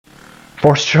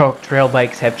Four-stroke trail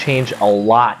bikes have changed a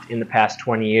lot in the past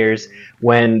 20 years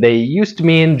when they used to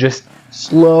mean just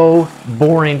slow,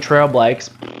 boring trail bikes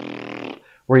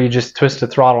where you just twist the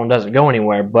throttle and doesn't go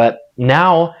anywhere. But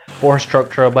now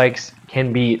four-stroke trail bikes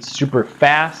can be super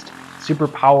fast, super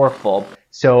powerful.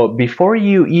 So before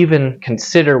you even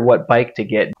consider what bike to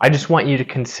get, I just want you to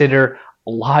consider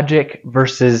logic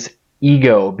versus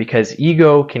ego, because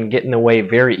ego can get in the way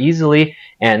very easily,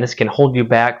 and this can hold you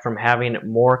back from having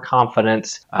more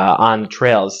confidence on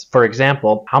trails. For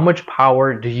example, how much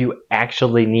power do you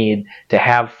actually need to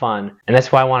have fun? And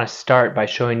that's why I want to start by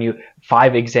showing you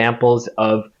 5 examples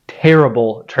of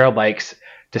terrible trail bikes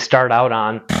to start out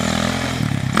on.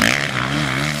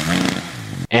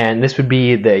 And this would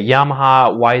be the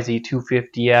Yamaha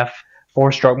YZ250F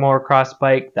 4-stroke motocross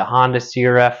bike, the Honda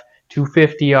CRF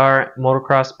 250R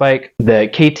motocross bike, the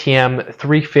KTM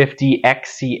 350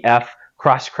 XCF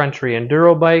cross-country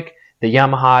enduro bike, the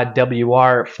Yamaha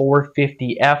WR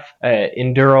 450F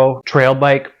enduro trail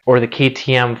bike, or the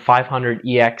KTM 500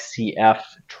 EXCF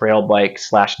trail bike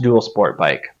 / dual sport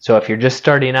bike. So if you're just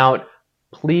starting out,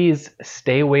 please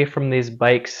stay away from these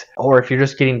bikes. Or if you're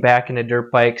just getting back into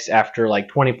dirt bikes after like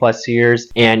 20 plus years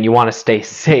and you want to stay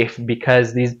safe,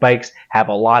 because these bikes have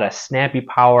a lot of snappy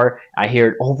power. I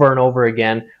hear it over and over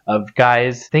again of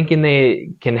guys thinking they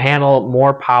can handle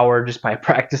more power just by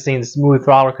practicing smooth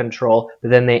throttle control,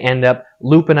 but then they end up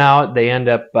looping out, they end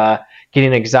up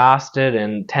getting exhausted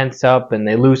and tense up, and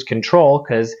they lose control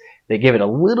because they give it a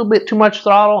little bit too much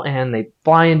throttle and they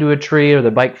fly into a tree, or the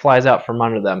bike flies out from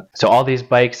under them. So all these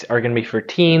bikes are going to be for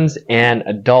teens and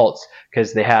adults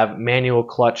because they have manual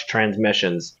clutch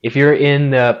transmissions. If you're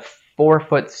in the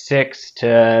 4'6"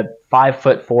 to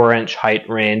 5'4" height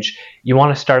range, you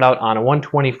want to start out on a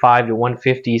 125 to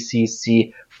 150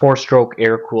 cc 4-stroke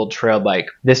air-cooled trail bike.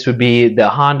 This would be the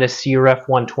Honda CRF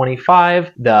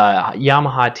 125, the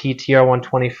Yamaha TTR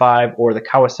 125, or the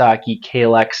Kawasaki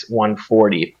KLX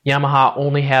 140. Yamaha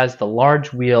only has the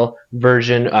large wheel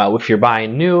version if you're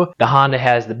buying new. The Honda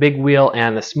has the big wheel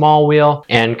and the small wheel,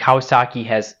 and Kawasaki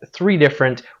has 3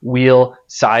 different wheel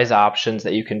size options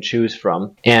that you can choose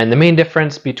from. And the main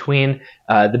difference between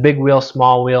the big wheel,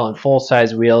 small wheel, and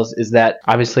full-size wheels is that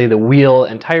obviously the wheel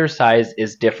and tire size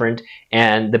is different,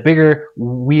 and the bigger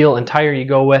wheel and tire you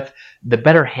go with, the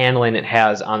better handling it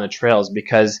has on the trails,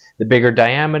 because the bigger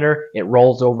diameter, it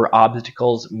rolls over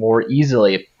obstacles more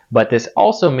easily. But this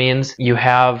also means you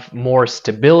have more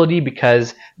stability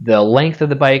because the length of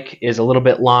the bike is a little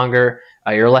bit longer.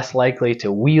 You're less likely to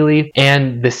wheelie,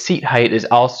 and the seat height is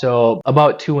also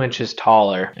about 2 inches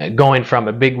taller, going from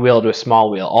a big wheel to a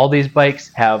small wheel. All these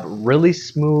bikes have really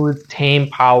smooth, tame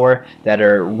power that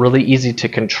are really easy to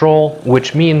control,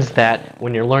 which means that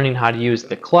when you're learning how to use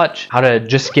the clutch, how to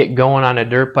just get going on a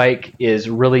dirt bike is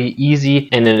really easy,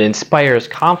 and it inspires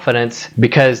confidence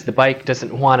because the bike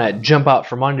doesn't want to jump out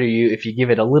from under you if you give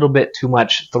it a little bit too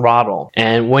much throttle.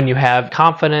 And when you have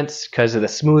confidence because of the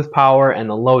smooth power and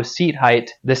the low seat height,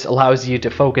 this allows you to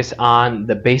focus on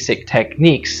the basic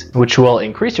techniques, which will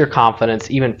increase your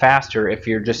confidence even faster if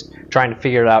you're just trying to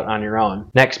figure it out on your own.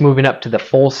 Next, moving up to the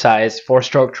full-size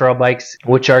 4-stroke trail bikes,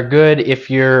 which are good if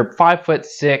you're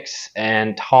 5'6"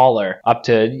 and taller, up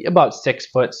to about 6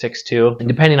 foot, 6'2", and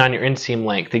depending on your inseam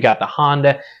length. They got the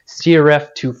Honda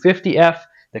CRF 250F,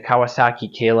 the Kawasaki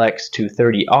KLX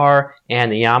 230R,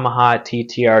 and the Yamaha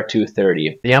TTR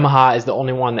 230. The Yamaha is the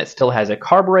only one that still has a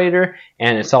carburetor,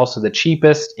 and it's also the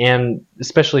cheapest, and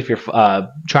especially if you're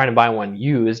trying to buy one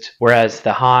used, whereas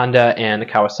the Honda and the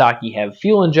Kawasaki have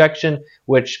fuel injection,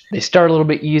 which they start a little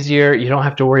bit easier. You don't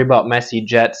have to worry about messy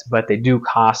jets, but they do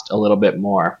cost a little bit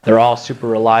more. They're all super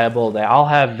reliable. They all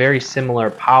have very similar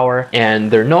power,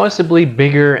 and they're noticeably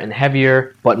bigger and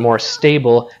heavier, but more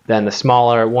stable than the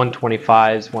smaller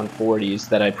 125s, 140s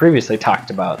that I previously talked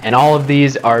about. And all of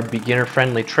these are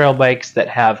beginner-friendly trail bikes that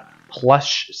have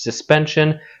plush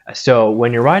suspension. So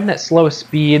when you're riding at slow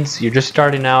speeds, you're just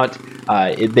starting out,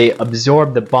 they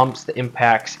absorb the bumps, the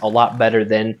impacts a lot better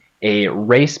than a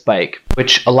race bike,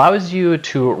 which allows you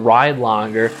to ride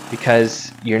longer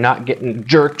because you're not getting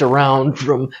jerked around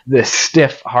from the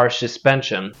stiff, harsh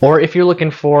suspension. Or if you're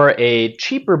looking for a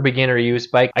cheaper beginner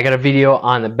used bike, I got a video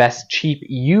on the best cheap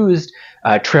used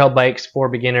trail bikes for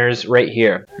beginners right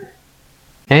here.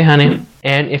 Hey honey.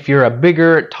 And if you're a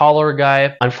bigger, taller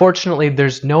guy, unfortunately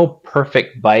there's no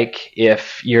perfect bike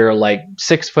if you're like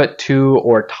 6'2"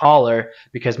 or taller,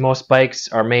 because most bikes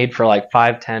are made for like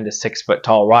 5'10" to 6 foot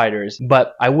tall riders.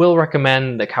 But I will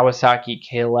recommend the Kawasaki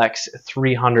KLX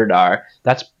 300R.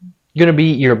 That's going to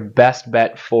be your best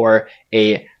bet for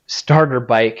a starter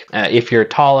bike if you're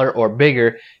taller or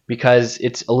bigger, because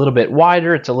it's a little bit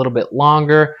wider, it's a little bit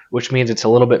longer, which means it's a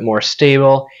little bit more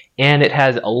stable, and it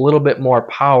has a little bit more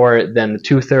power than the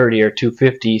 230 or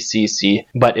 250cc,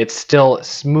 but it's still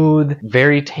smooth,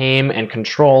 very tame and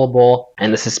controllable,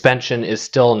 and the suspension is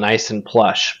still nice and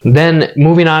plush. Then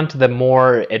moving on to the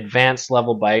more advanced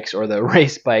level bikes, or the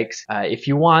race bikes, if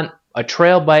you want a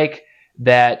trail bike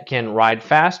that can ride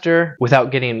faster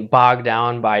without getting bogged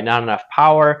down by not enough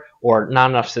power or not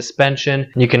enough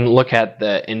suspension, you can look at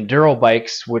the enduro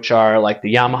bikes, which are like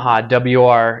the Yamaha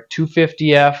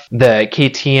WR250F, the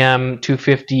KTM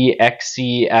 250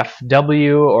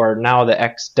 XCFW, or now the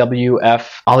XWF.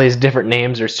 All these different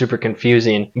names are super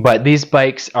confusing, but these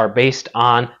bikes are based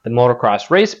on the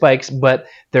motocross race bikes, but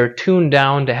they're tuned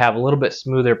down to have a little bit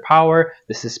smoother power,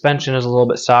 the suspension is a little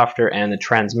bit softer, and the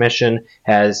transmission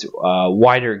has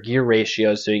wider gear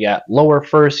ratios, so you got lower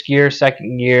first gear,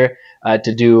 second gear,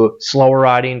 to do slower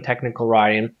riding, technical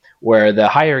riding, where the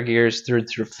higher gears through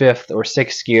fifth or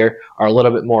sixth gear are a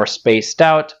little bit more spaced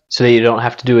out, so that you don't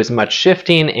have to do as much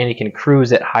shifting and you can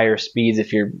cruise at higher speeds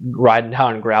if you're riding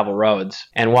down gravel roads.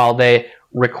 And while they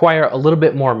require a little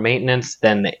bit more maintenance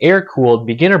than the air-cooled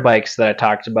beginner bikes that I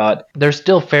talked about, they're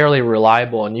still fairly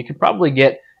reliable, and you could probably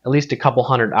get at least a couple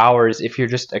hundred hours if you're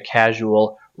just a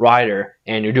casual rider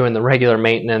and you're doing the regular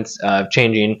maintenance of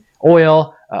changing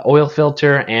oil, oil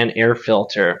filter, and air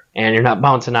filter, and you're not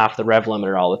bouncing off the rev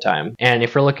limiter all the time. And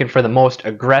if you're looking for the most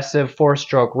aggressive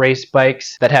four-stroke race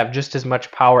bikes that have just as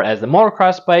much power as the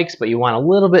motocross bikes, but you want a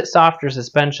little bit softer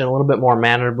suspension, a little bit more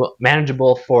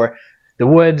manageable for the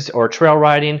woods or trail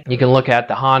riding, you can look at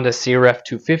the Honda CRF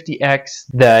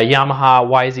 250X, the Yamaha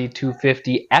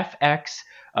YZ250FX,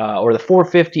 or the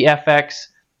 450FX,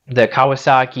 the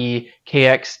Kawasaki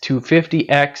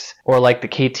KX250X, or like the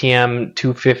KTM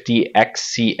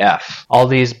 250XCF. All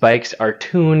these bikes are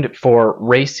tuned for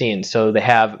racing, so they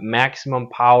have maximum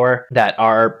power that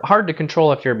are hard to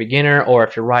control if you're a beginner or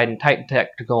if you're riding tight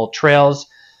technical trails.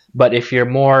 But if you're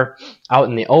more out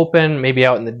in the open, maybe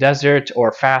out in the desert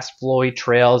or fast flowy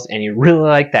trails, and you really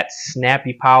like that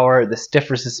snappy power, the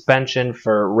stiffer suspension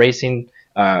for racing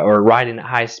or riding at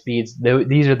high speeds,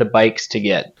 these are the bikes to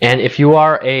get. And if you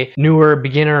are a newer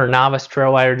beginner or novice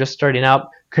trail rider just starting out,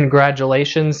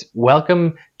 congratulations.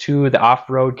 Welcome to the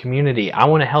off-road community. I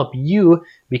want to help you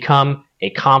become a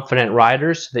confident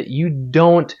rider so that you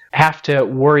don't have to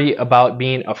worry about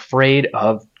being afraid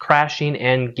of crashing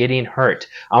and getting hurt.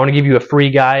 I want to give you a free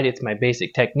guide. It's my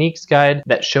basic techniques guide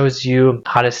that shows you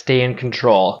how to stay in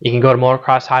control. You can go to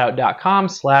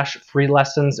motocrosshideout.com/free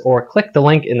lessons or click the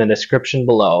link in the description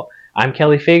below. I'm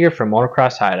Kelly Fager from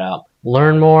Motocross Hideout.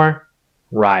 Learn more,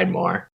 ride more.